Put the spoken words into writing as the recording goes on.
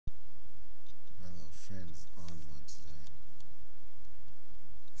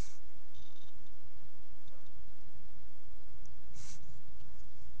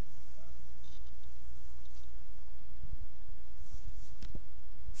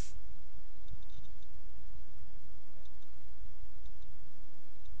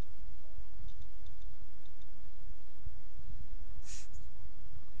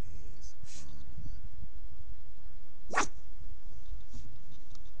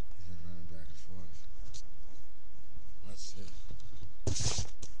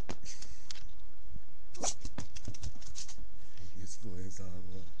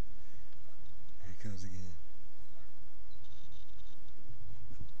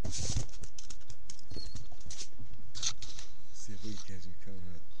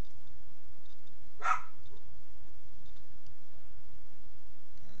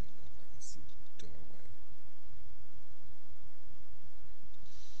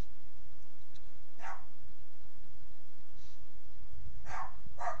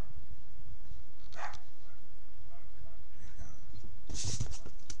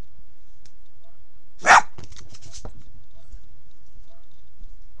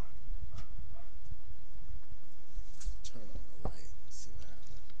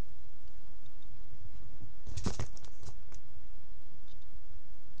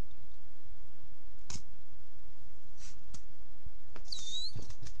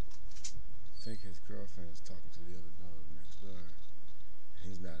girlfriend's talking to the other dog next door.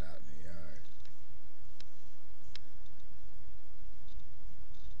 He's not out in the yard.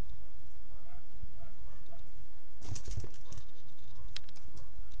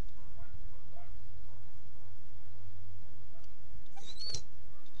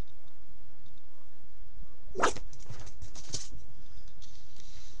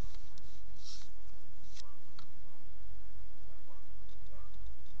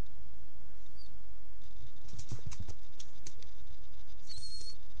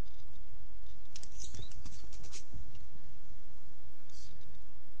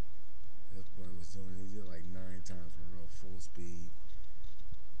 This boy was doing, he did like 9 times in a row, full speed.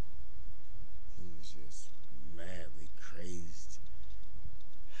 He was just madly crazed.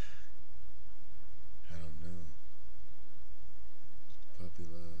 I don't know. Puppy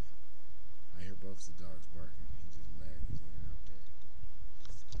love. I hear both the dogs barking. He's just mad because he ain't out there.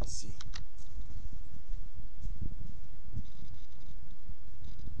 Let's see.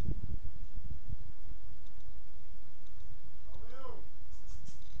 Oh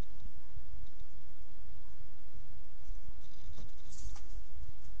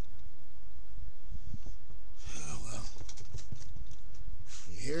well.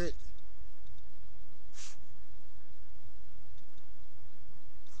 You hear it?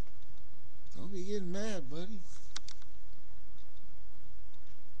 Don't be getting mad, buddy.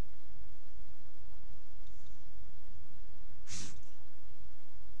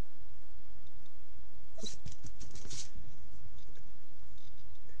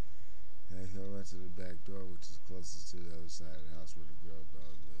 And he'll run to the back door, which is closest to the other side of the house where the girl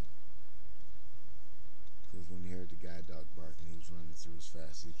dog lives. Because when he heard the guy dog barking, he was running through as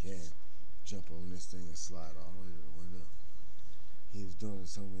fast as he can, jump on this thing and slide all the way to the window. He was doing it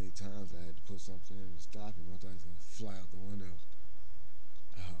so many times I had to put something in to stop him. I thought he was going to fly out the window.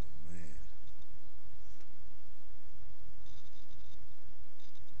 Oh, man.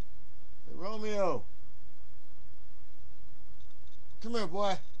 Hey, Romeo. Come here,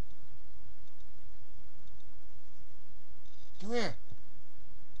 boy. Come here.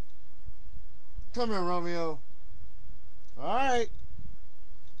 Come here, Romeo. All right.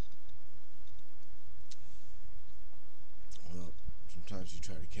 Well, sometimes you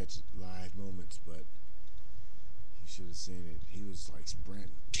try to catch live moments, but you should have seen it. He was like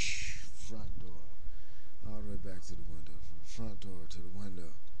sprinting. Front door. All the way back to the window. From the front door to the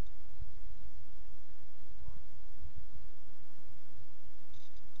window.